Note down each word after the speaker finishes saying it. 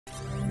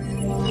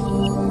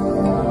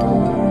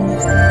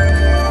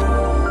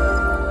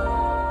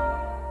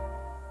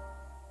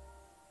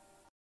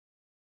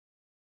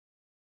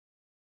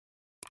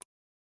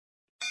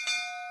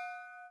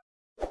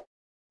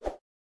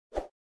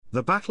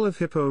The Battle of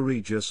Hippo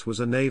Regius was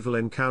a naval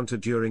encounter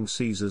during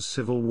Caesar's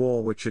civil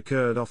war which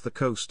occurred off the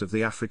coast of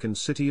the African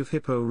city of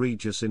Hippo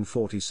Regius in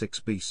 46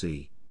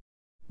 BC.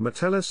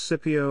 Metellus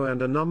Scipio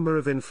and a number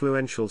of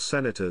influential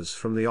senators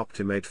from the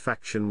Optimate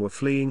faction were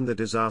fleeing the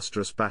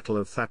disastrous Battle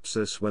of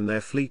Thapsus when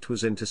their fleet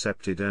was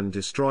intercepted and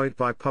destroyed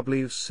by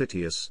Publius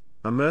Sittius,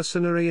 a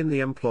mercenary in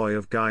the employ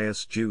of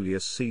Gaius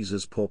Julius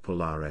Caesar's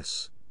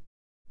Populares.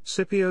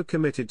 Scipio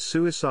committed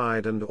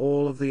suicide and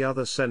all of the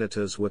other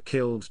senators were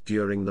killed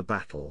during the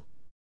battle.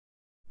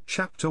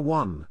 Chapter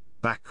 1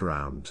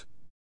 Background.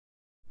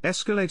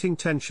 Escalating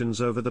tensions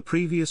over the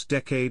previous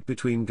decade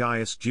between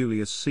Gaius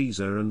Julius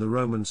Caesar and the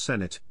Roman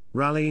Senate,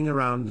 rallying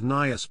around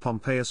Gnaeus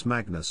Pompeius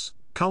Magnus,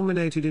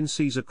 culminated in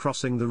Caesar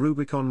crossing the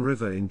Rubicon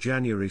River in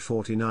January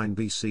 49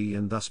 BC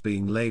and thus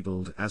being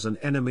labeled as an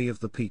enemy of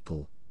the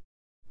people.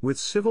 With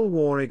civil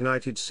war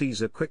ignited,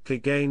 Caesar quickly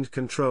gained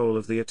control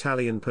of the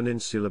Italian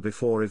peninsula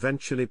before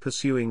eventually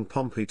pursuing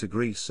Pompey to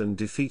Greece and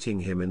defeating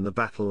him in the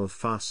Battle of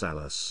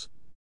Pharsalus.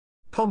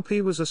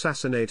 Pompey was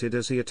assassinated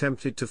as he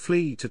attempted to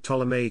flee to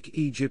Ptolemaic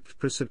Egypt,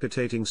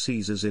 precipitating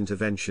Caesar's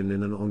intervention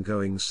in an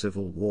ongoing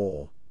civil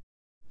war.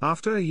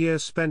 After a year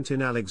spent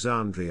in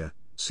Alexandria,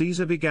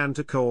 Caesar began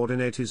to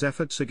coordinate his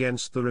efforts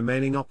against the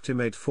remaining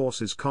Optimate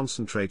forces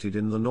concentrated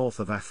in the north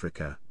of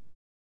Africa.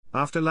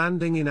 After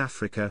landing in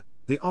Africa,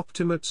 the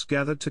Optimates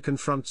gathered to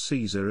confront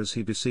Caesar as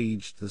he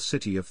besieged the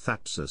city of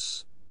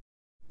Thapsus.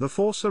 The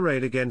force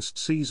arrayed against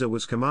Caesar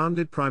was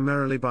commanded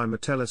primarily by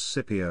Metellus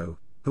Scipio,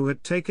 who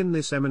had taken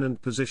this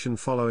eminent position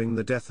following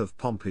the death of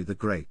Pompey the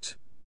Great.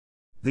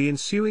 The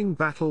ensuing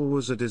battle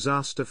was a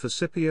disaster for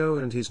Scipio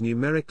and his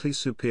numerically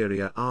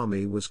superior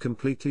army was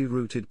completely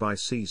routed by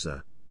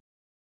Caesar.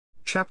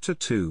 Chapter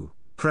 2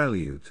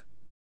 Prelude.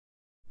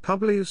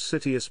 Publius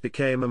Sittius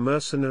became a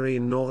mercenary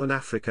in northern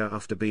Africa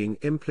after being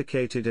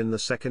implicated in the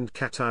Second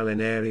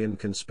Catilinarian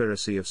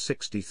conspiracy of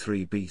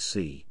 63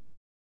 BC.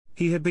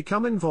 He had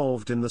become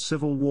involved in the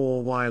civil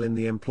war while in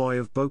the employ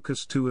of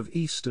Bocchus II of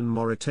eastern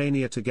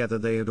Mauritania. Together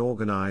they had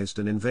organized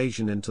an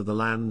invasion into the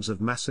lands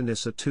of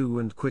Massinissa II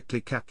and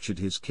quickly captured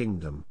his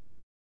kingdom.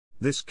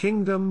 This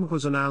kingdom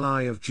was an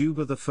ally of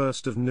Juba I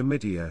of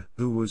Numidia,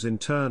 who was in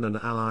turn an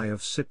ally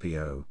of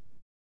Scipio.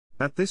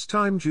 At this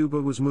time Juba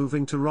was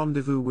moving to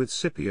rendezvous with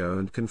Scipio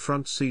and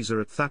confront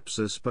Caesar at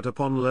Thapsus, but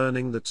upon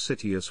learning that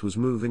Sittius was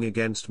moving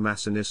against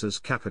Massinissa's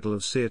capital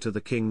of Cirta, the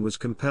king was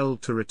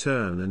compelled to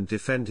return and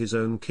defend his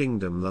own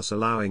kingdom, thus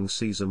allowing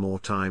Caesar more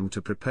time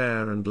to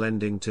prepare and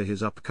lending to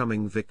his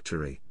upcoming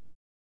victory.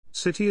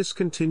 Sittius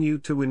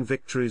continued to win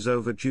victories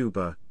over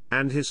Juba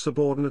and his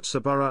subordinate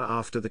Saburra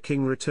after the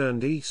king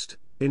returned east,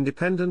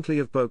 independently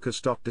of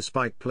Bocchus.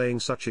 Despite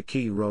playing such a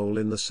key role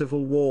in the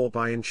civil war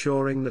by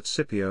ensuring that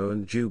Scipio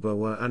and Juba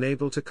were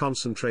unable to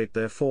concentrate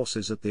their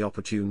forces at the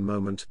opportune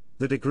moment,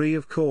 the degree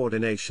of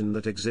coordination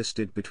that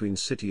existed between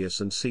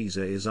Sittius and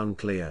Caesar is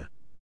unclear.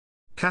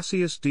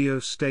 Cassius Dio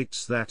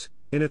states that,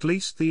 in at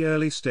least the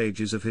early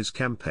stages of his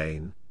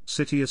campaign,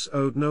 Sittius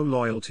owed no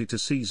loyalty to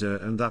Caesar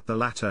and that the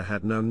latter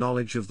had no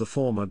knowledge of the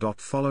former.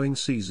 Following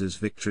Caesar's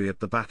victory at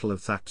the Battle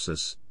of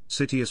Thapsus,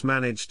 Sittius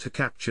managed to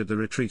capture the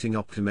retreating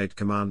Optimate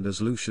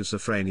commanders Lucius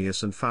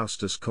Afranius and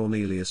Faustus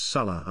Cornelius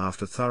Sulla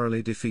after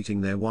thoroughly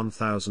defeating their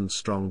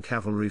 1,000-strong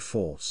cavalry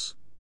force.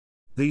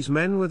 These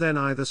men were then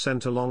either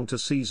sent along to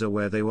Caesar,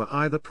 where they were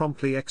either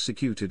promptly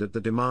executed at the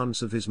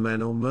demands of his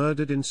men or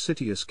murdered in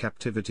Sittius'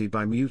 captivity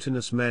by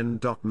mutinous men.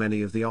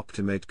 Many of the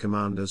Optimate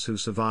commanders who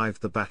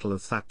survived the Battle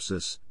of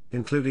Thapsus,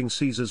 including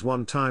Caesar's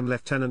one-time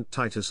lieutenant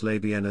Titus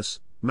Labienus,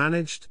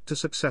 managed to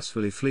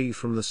successfully flee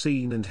from the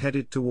scene and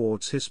headed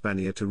towards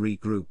Hispania to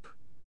regroup.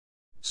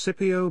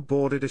 Scipio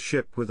boarded a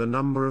ship with a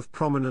number of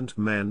prominent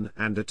men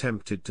and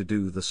attempted to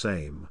do the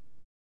same.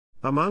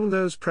 Among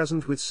those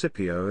present with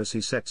Scipio as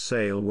he set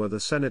sail were the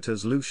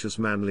senators Lucius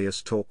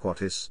Manlius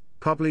Torquatus,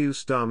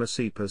 Publius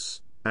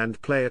Damasippus,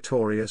 and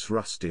Praetorius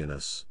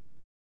Rustianus.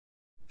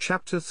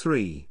 Chapter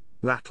 3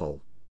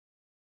 Battle.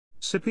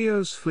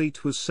 Scipio's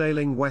fleet was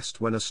sailing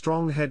west when a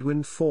strong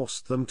headwind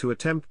forced them to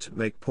attempt to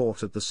make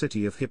port at the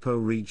city of Hippo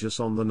Regius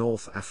on the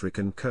North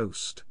African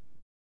coast.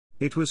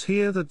 It was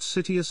here that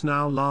Sittius'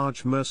 now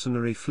large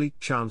mercenary fleet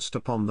chanced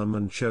upon them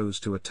and chose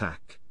to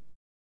attack.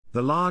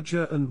 The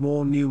larger and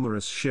more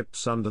numerous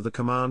ships under the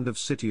command of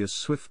Sittius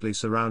swiftly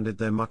surrounded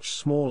their much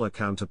smaller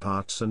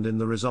counterparts, and in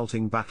the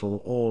resulting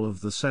battle all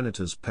of the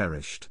senators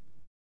perished.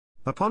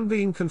 Upon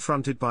being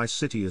confronted by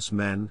Sittius'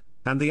 men,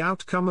 and the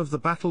outcome of the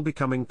battle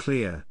becoming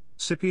clear,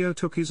 Scipio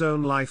took his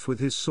own life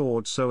with his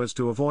sword so as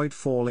to avoid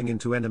falling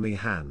into enemy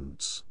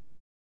hands.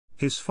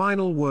 His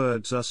final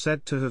words are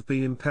said to have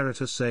been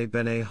Imperator se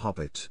bene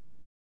hobit.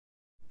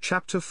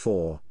 Chapter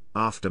 4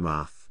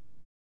 Aftermath.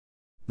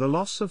 The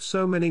loss of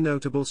so many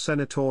notable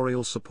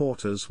senatorial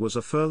supporters was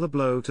a further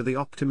blow to the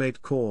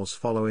Optimate cause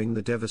following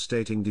the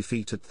devastating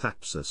defeat at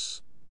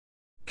Thapsus.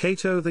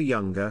 Cato the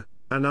Younger,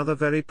 another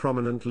very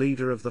prominent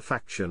leader of the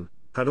faction,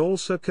 had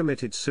also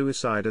committed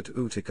suicide at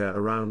Utica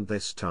around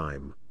this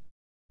time.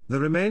 The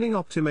remaining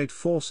Optimate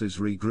forces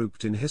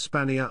regrouped in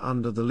Hispania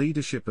under the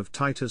leadership of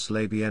Titus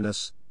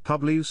Labienus,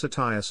 Publius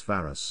Sittius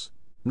Varus,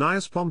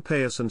 Gnaeus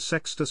Pompeius and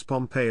Sextus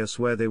Pompeius,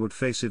 where they would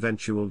face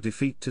eventual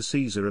defeat to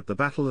Caesar at the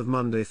Battle of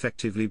Munda,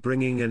 effectively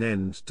bringing an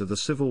end to the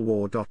civil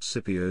war.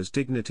 Scipio's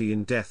dignity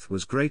in death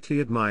was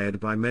greatly admired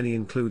by many,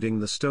 including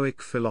the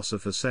Stoic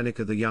philosopher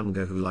Seneca the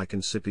Younger, who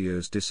likened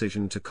Scipio's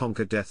decision to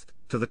conquer death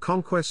to the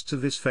conquests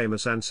of his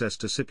famous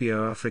ancestor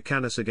Scipio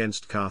Africanus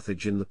against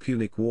Carthage in the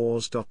Punic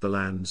Wars. The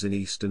lands in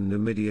eastern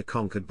Numidia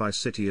conquered by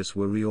Sittius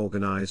were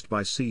reorganized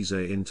by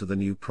Caesar into the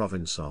new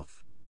province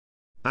of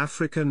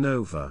Africa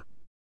Nova.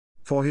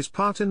 For his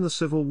part in the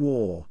civil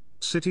war,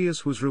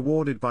 Sittius was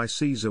rewarded by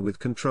Caesar with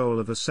control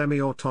of a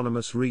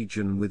semi-autonomous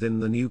region within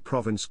the new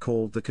province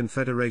called the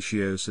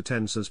Confederatio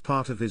Sittense as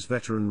part of his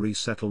veteran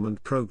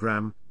resettlement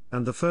program,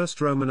 and the first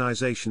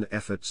Romanization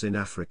efforts in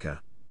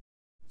Africa.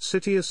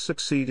 Sittius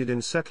succeeded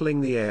in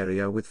settling the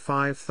area with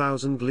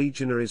 5,000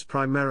 legionaries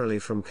primarily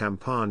from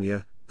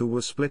Campania, who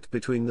were split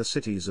between the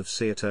cities of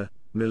Cirta,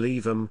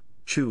 Milevum,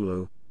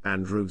 Chulu,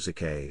 and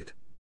Rusicade.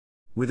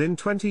 Within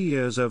 20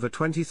 years over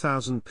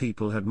 20,000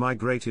 people had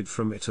migrated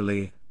from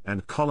Italy,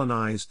 and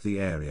colonized the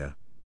area.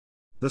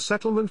 The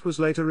settlement was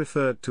later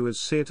referred to as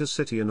Cirta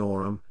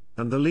Citianorum,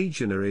 and the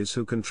legionaries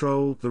who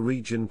controlled the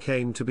region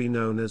came to be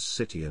known as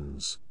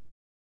Sitians.